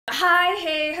Hi,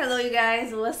 hey, hello you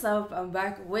guys, what's up? I'm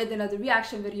back with another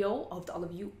reaction video. I hope that all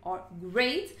of you are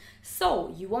great.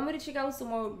 So you want me to check out some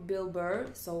more Burr,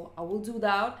 so I will do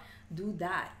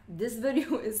that. This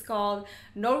video is called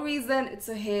No Reason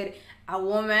to Hit a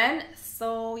Woman.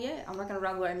 So yeah, I'm not gonna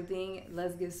ramble or anything.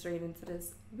 Let's get straight into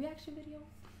this reaction video.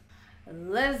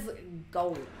 Let's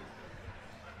go.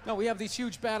 No, we have these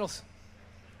huge battles.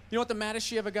 You know what the maddest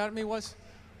she ever got at me was?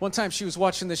 One time she was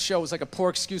watching this show, it was like a poor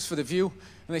excuse for The View,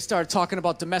 and they started talking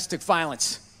about domestic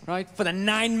violence, right? For the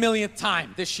 9 millionth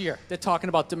time this year, they're talking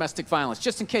about domestic violence,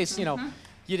 just in case, you know,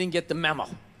 you didn't get the memo,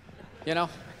 you know?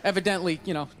 Evidently,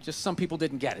 you know, just some people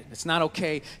didn't get it. It's not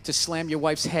okay to slam your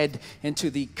wife's head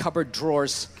into the cupboard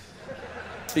drawers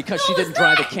because she didn't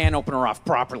dry the can opener off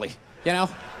properly, you know?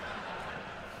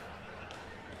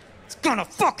 It's gonna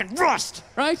fucking rust,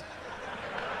 right?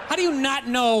 How do you not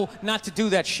know not to do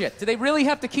that shit? Do they really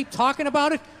have to keep talking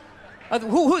about it?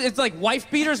 It's like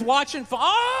wife beaters watching for,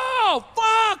 oh,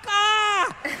 fuck,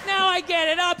 ah! Now I get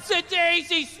it, upset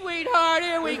daisy, sweetheart,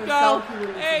 here we go.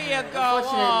 There you go.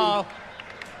 Oh.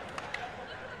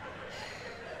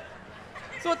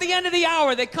 So at the end of the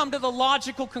hour, they come to the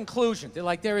logical conclusion. They're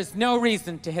like, there is no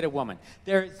reason to hit a woman.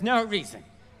 There is no reason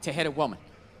to hit a woman.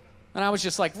 And I was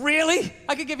just like, really?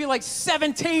 I could give you like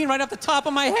 17 right off the top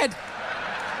of my head.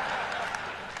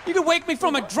 You could wake me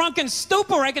from a drunken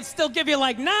stupor, I could still give you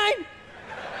like 9.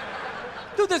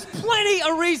 Dude, there's plenty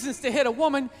of reasons to hit a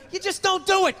woman. You just don't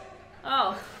do it.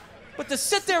 Oh. But to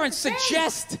sit there and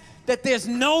suggest that there's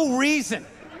no reason.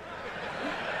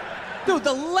 Dude,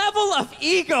 the level of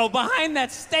ego behind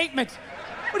that statement.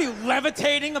 What are you,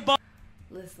 levitating above?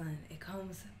 Listen, it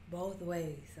comes both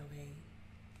ways, okay?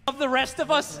 Of the rest of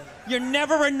us? You're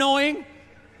never annoying?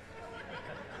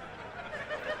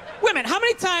 Women, how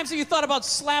many times have you thought about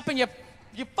slapping your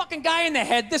fucking guy in the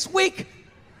head this week?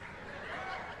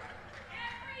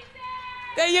 Every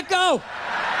day! There you go.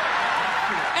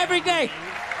 Every day.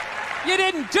 You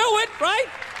didn't do it, right?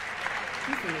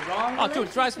 Oh, dude,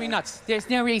 it drives me nuts. There's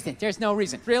no reason. There's no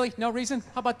reason. Really? No reason?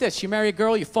 How about this? You marry a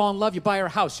girl, you fall in love, you buy her a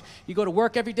house. You go to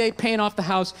work every day, paying off the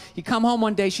house. You come home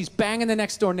one day, she's banging the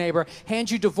next door neighbor,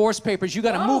 hands you divorce papers. You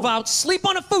got to move out, sleep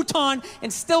on a futon,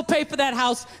 and still pay for that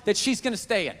house that she's going to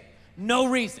stay in. No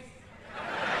reason.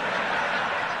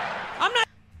 I'm not...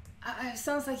 It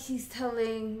sounds like he's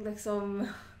telling like some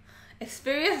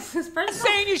experiences. I'm not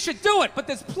saying you should do it, but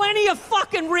there's plenty of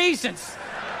fucking reasons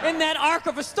in that arc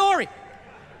of a story.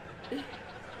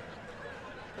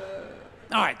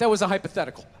 All right, that was a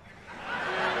hypothetical.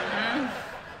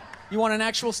 You want an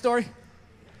actual story?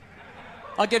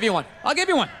 I'll give you one. I'll give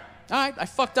you one. All right, I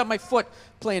fucked up my foot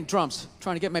playing drums,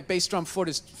 trying to get my bass drum foot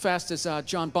as fast as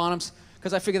John Bonham's,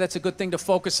 because I figure that's a good thing to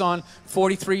focus on.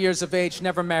 43 years of age,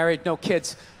 never married, no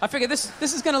kids. I figure this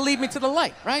is going to lead me to the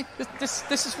light, right? This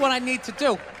is what I need to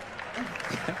do.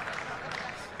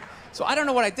 So I don't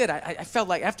know what I did. I felt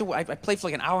like after I played for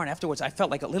like an hour, and afterwards I felt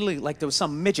like literally like there was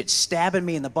some midget stabbing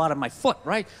me in the bottom of my foot,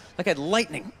 right? Like I had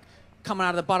lightning coming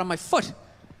out of the bottom of my foot.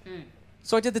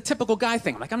 So I did the typical guy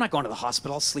thing. I'm like, I'm not going to the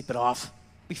hospital. I'll sleep it off.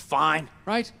 Be fine,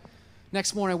 right?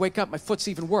 Next morning I wake up, my foot's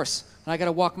even worse, and I got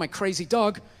to walk my crazy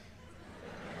dog.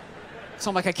 So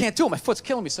I'm like, I can't do it. My foot's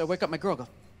killing me. So I wake up my girl, go,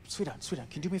 sweetheart, can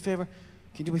you do me a favor?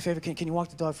 Can you do me a favor? Can you walk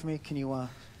the dog for me? Can you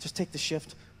just take the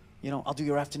shift? You know, I'll do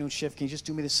your afternoon shift. Can you just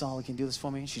do me this solid? Can you do this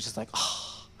for me? And she's just like,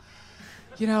 oh,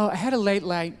 you know, I had a late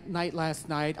night last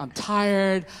night. I'm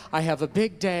tired. I have a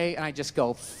big day. And I just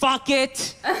go, fuck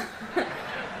it.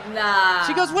 Nah.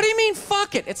 She goes, what do you mean,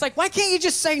 fuck it? It's like, why can't you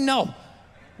just say no?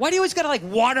 Why do you always gotta like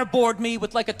waterboard me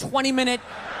with like a 20-minute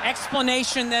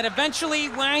explanation that eventually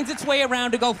winds its way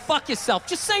around to go, fuck yourself?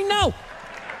 Just say no.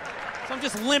 So I'm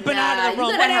just limping out of the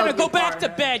room. Whatever, go back to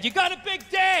bed. You got a big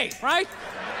day, right?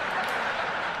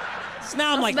 So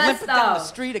now I'm like limping down the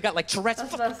street. I got like Tourette's.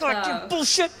 Fucking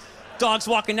bullshit. Dog's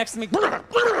walking next to me. And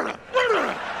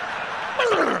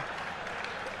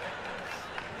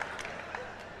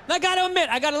I gotta admit,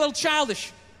 I got a little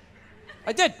childish.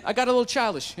 I did. I got a little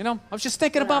childish, you know? I was just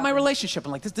thinking about my relationship.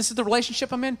 I'm like, this is the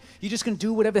relationship I'm in? You just gonna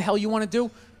do whatever the hell you wanna do,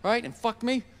 right? And fuck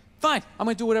me? Fine. I'm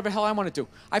gonna do whatever the hell I wanna do.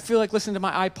 I feel like listening to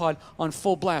my iPod on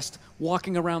full blast,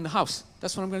 walking around the house.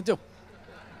 That's what I'm gonna do.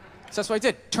 So that's what I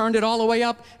did. Turned it all the way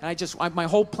up, and my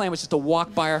whole plan was just to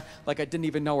walk by her like I didn't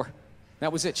even know her.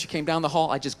 That was it. She came down the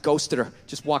hall, I just ghosted her.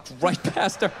 Just walked right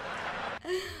past her.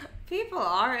 People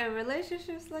are in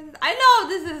relationships like this. I know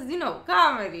this is, you know,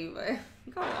 comedy, but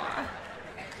come on.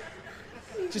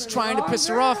 Just trying to piss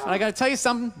her off. And I gotta tell you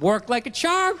something, worked like a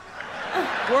charm.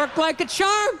 Worked like a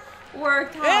charm.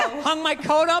 Worked hard. Yeah, hung my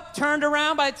coat up, turned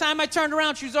around. By the time I turned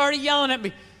around, she was already yelling at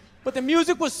me. But the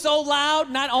music was so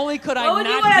loud, not only could I Why would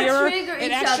you not wanna hear her, trigger it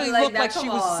each actually other like looked that? like she Come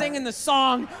was on. singing the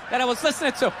song that I was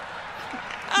listening to.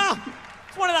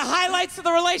 It's one of the highlights of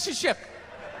the relationship.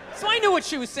 So I knew what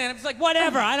she was saying. I was like,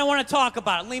 whatever, I don't want to talk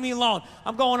about it. Leave me alone.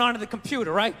 I'm going onto the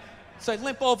computer, right? So I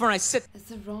limp over and I sit Is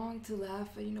it wrong to laugh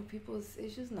at, people's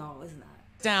issues? No, it's not.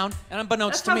 down, and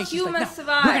unbeknownst That's to me, how she's like, humans no,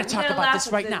 survive. we're gonna We talk gotta about laugh this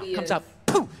at right the now. videos. Comes out,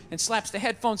 poof, and slaps the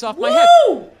headphones off Woo! my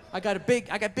head. I got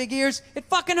big ears. It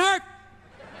fucking hurt.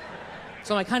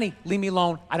 So I'm like, honey, leave me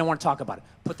alone. I don't want to talk about it.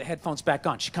 Put the headphones back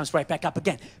on. She comes right back up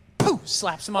again. Poof,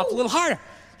 slaps them off a little harder.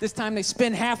 This time they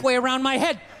spin halfway around my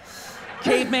head.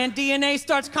 Caveman DNA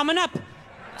starts coming up.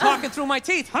 Talking through my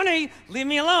teeth. Honey, leave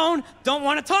me alone. Don't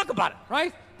want to talk about it,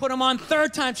 right? Put them on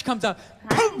third time. She comes out.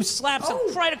 Boom, slaps him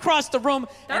right across the room.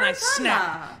 And I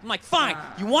snap. I'm like, fine.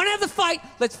 You want to have the fight?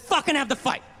 Let's fucking have the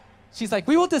fight. She's like,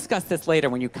 we will discuss this later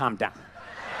when you calm down.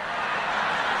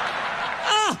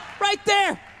 Right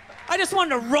there. I just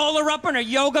wanted to roll her up on her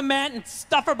yoga mat and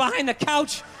stuff her behind the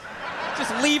couch.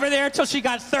 Just leave her there until she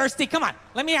got thirsty. Come on,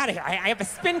 let me out of here. I have a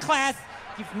spin class.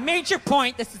 You've made your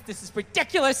point. This is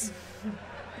ridiculous.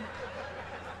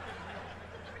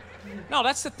 No,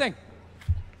 that's the thing.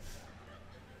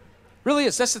 Really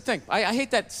is. That's the thing. I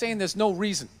hate that saying there's no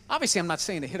reason. Obviously, I'm not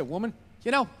saying to hit a woman,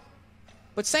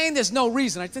 but saying there's no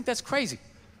reason, I think that's crazy.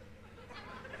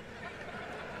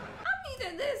 I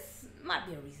mean, this might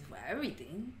be a reason for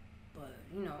everything, but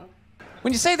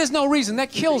When you say there's no reason,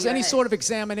 that kills any Right. sort of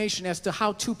examination as to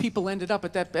how two people ended up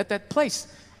at that place.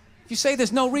 If you say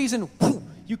there's no reason, whew,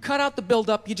 you cut out the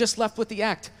build-up, you're just left with the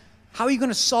act. How are you going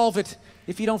to solve it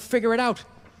if you don't figure it out?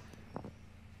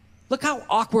 Look how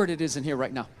awkward it is in here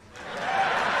right now.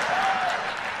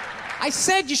 I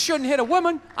said you shouldn't hit a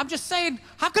woman. I'm just saying,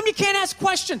 how come you can't ask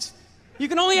questions? You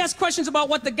can only ask questions about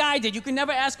what the guy did. You can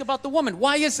never ask about the woman.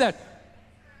 Why is that?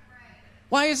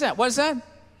 Why is that? What is that?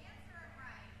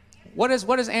 What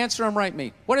does answer him right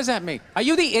mean? What does that mean? Are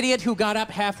you the idiot who got up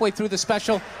halfway through the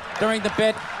special during the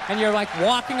bit and you're like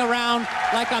walking around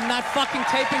like I'm not fucking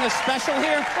taping a special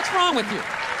here? What's wrong with you?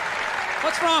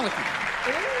 What's wrong with you?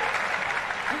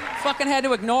 Fucking had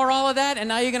to ignore all of that and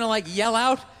now you're gonna like yell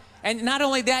out? And not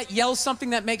only that, yell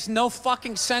something that makes no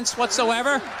fucking sense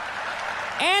whatsoever?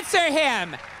 Answer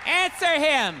him! Answer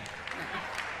him!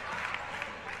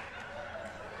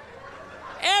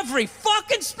 Every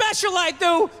fucking special I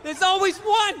do, there's always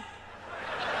one.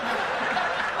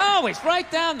 Always right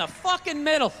down the fucking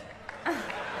middle.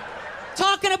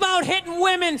 Talking about hitting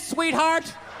women, sweetheart.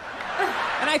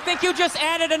 And I think you just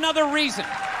added another reason.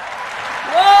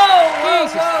 Whoa!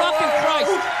 Jesus fucking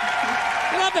Christ.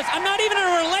 You love this. I'm not even in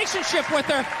a relationship with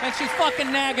her, and she's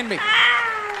fucking nagging me.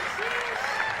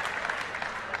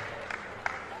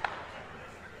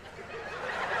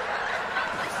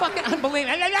 Fucking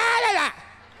unbelievable.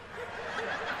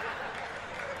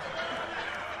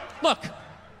 Look,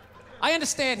 I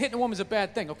understand hitting a woman's a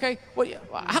bad thing, okay? Well,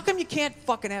 how come you can't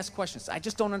fucking ask questions? I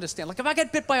just don't understand. Like, if I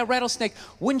get bit by a rattlesnake,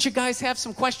 wouldn't you guys have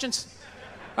some questions?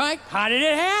 Right? How did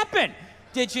it happen?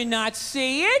 Did you not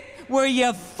see it? Were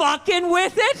you fucking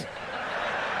with it?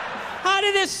 How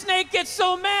did this snake get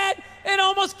so mad it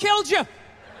almost killed you?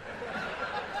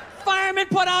 Firemen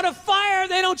put out a fire.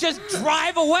 They don't just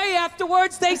drive away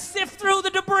afterwards. They sift through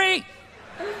the debris.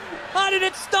 How did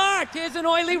it start? Here's an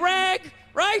oily rag,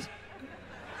 right?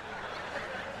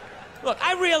 Look,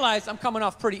 I realize I'm coming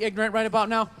off pretty ignorant right about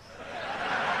now.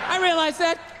 I realize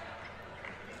that.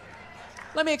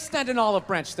 Let me extend an olive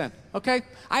branch then, okay?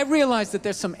 I realize that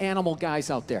there's some animal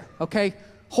guys out there, okay?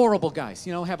 Horrible guys,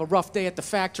 have a rough day at the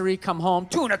factory, come home,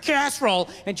 tuna casserole,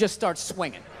 and just start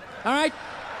swinging, all right?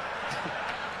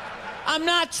 I'm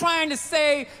not trying to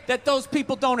say that those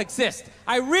people don't exist.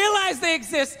 I realize they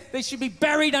exist. They should be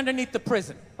buried underneath the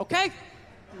prison, okay?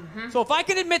 So if I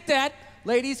can admit that,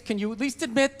 ladies, can you at least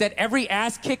admit that every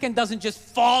ass kicking doesn't just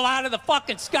fall out of the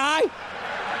fucking sky?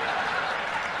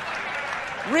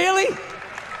 Really?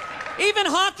 Even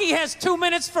hockey has 2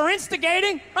 minutes for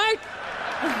instigating, right?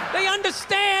 They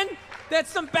understand that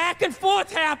some back and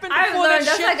forth happened I've before learned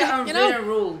that that's shit, like an unwritten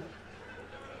rule.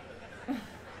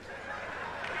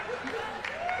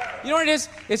 You know what it is?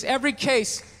 It's every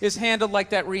case is handled like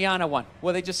that Rihanna one,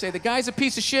 where they just say, the guy's a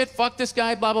piece of shit, fuck this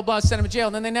guy, blah, blah, blah, send him to jail,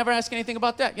 and then they never ask anything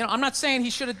about that. I'm not saying he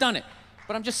should have done it,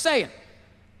 but I'm just saying.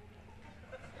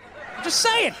 I'm just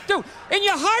saying, dude, in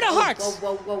your heart of hearts.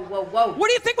 Whoa. What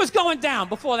do you think was going down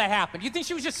before that happened? You think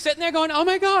she was just sitting there going, oh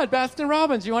my God, Baskin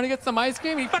Robbins, you want to get some ice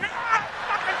cream?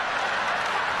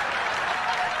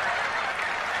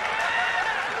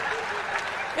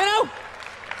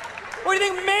 Or do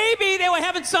you think maybe they were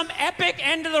having some epic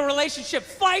end of the relationship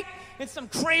fight and some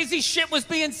crazy shit was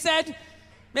being said?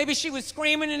 Maybe she was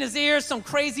screaming in his ear some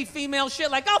crazy female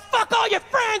shit like, oh, fuck all your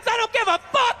friends, I don't give a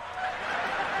fuck.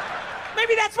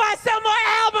 Maybe that's why I sell more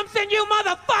albums than you,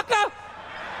 motherfucker.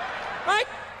 Right?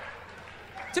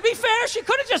 To be fair, she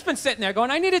could have just been sitting there going,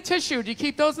 I need a tissue. Do you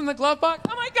keep those in the glove box?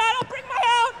 Oh my God, I'll bring my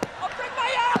out. I'll bring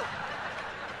my out.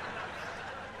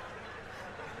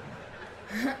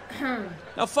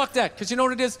 Now, fuck that, because you know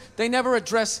what it is? They never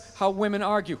address how women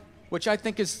argue, which I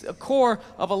think is a core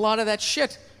of a lot of that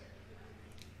shit.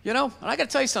 You know? And I gotta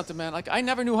tell you something, man. Like, I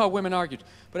never knew how women argued,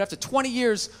 but after 20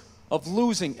 years of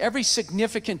losing every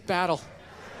significant battle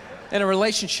in a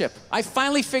relationship, I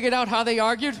finally figured out how they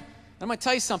argued. I'm gonna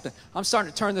tell you something. I'm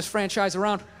starting to turn this franchise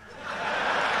around.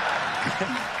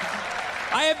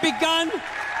 I have begun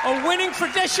a winning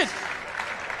tradition.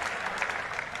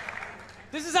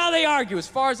 This is how they argue, as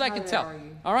far as I can tell.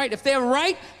 All right? If they're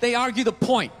right, they argue the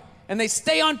point. And they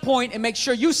stay on point and make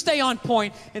sure you stay on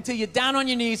point until you're down on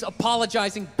your knees,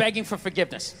 apologizing, begging for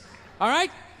forgiveness. All right?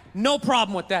 No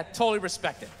problem with that. Totally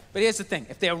respect it. But here's the thing.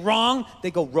 If they're wrong,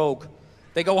 they go rogue.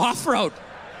 They go off-road.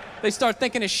 They start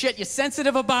thinking of shit you're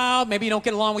sensitive about. Maybe you don't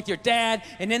get along with your dad.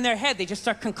 And in their head, they just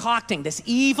start concocting this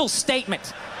evil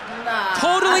statement. Nah.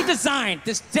 Totally designed.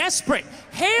 This desperate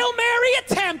Hail Mary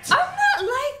attempt. I'm not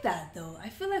like that, though. I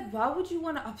feel like, why would you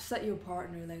want to upset your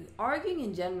partner? Like, arguing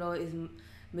in general is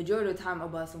majority of the time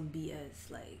about some BS.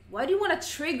 Like, why do you want to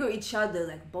trigger each other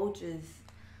like boches?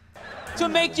 To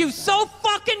make you so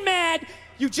fucking mad,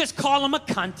 you just call him a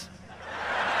cunt.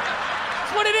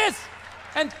 That's what it is.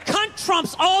 And cunt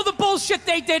trumps all the bullshit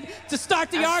they did to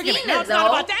start the argument. No, it's not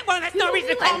about that. Well, that's no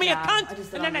reason to call me a cunt.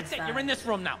 And then that's it. You're in this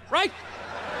room now, right?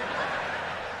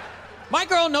 My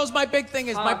girl knows my big thing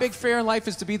is, my big fear in life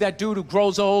is to be that dude who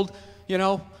grows old, you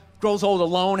know, grows old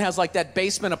alone, has like that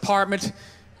basement apartment,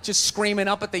 just screaming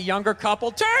up at the younger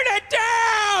couple, turn it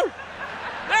down!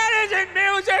 That isn't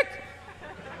music!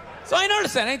 So I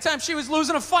noticed that anytime she was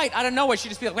losing a fight, out of nowhere, she'd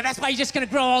just be like, well, that's why you're just gonna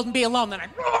grow old and be alone. Then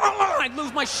I'd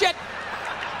lose my shit.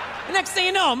 The next thing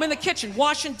you know, I'm in the kitchen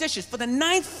washing dishes for the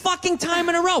 9th fucking time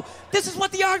in a row. This is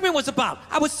what the argument was about.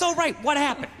 I was so right. What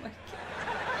happened?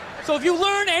 So if you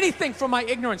learn anything from my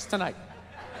ignorance tonight,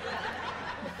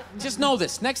 just know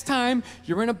this. Next time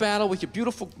you're in a battle with your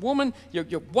beautiful woman,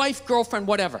 your wife, girlfriend,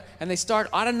 whatever, and they start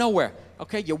out of nowhere,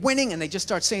 okay? You're winning, and they just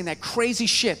start saying that crazy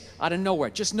shit out of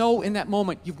nowhere. Just know in that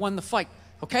moment you've won the fight,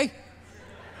 okay?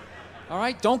 All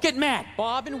right? Don't get mad.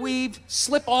 Bob and weave,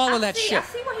 slip all of that shit.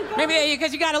 Maybe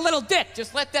because you got a little dick.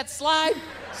 Just let that slide.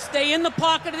 Stay in the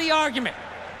pocket of the argument.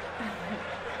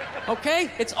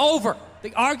 Okay? It's over.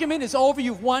 The argument is over.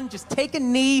 You've won. Just take a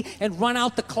knee and run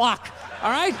out the clock. All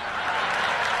right?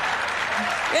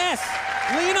 Yes.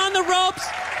 Lean on the ropes.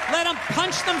 Let them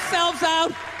punch themselves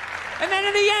out. And then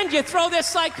in the end, you throw their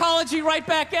psychology right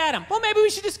back at them. Well, maybe we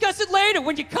should discuss it later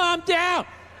when you calm down.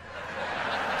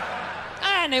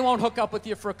 And they won't hook up with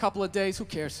you for a couple of days. Who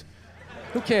cares?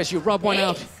 Who cares? You rub one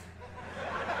out.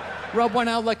 Rub one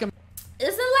out like a...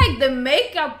 Isn't like the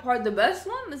makeup part the best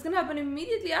one? It's gonna happen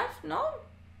immediately after, no?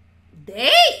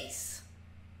 Days!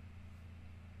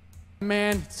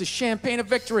 Man, it's the champagne of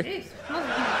victory.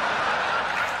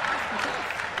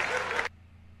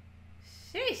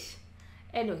 Sheesh.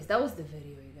 Anyways, that was the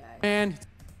video, you guys. Man.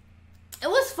 It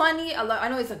was funny. I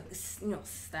know it's a, you know,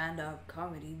 stand-up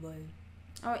comedy, but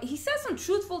he said some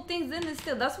truthful things in it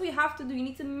still. That's what you have to do. You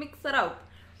need to mix it up.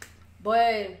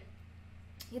 But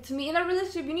yeah, to me, in a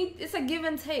relationship, it's a give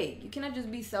and take. You cannot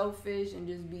just be selfish and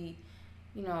just be,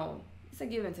 you know, it's a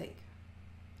give and take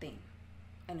thing.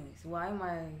 Anyways, why am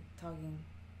I talking?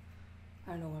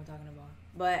 I don't know what I'm talking about.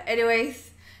 But anyways,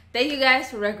 thank you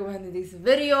guys for recommending this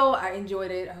video. I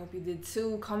enjoyed it. I hope you did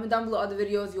too. Comment down below other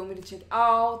videos you want me to check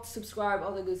out. Subscribe,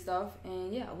 all the good stuff.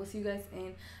 And yeah, I will see you guys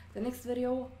in the next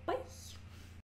video. Bye.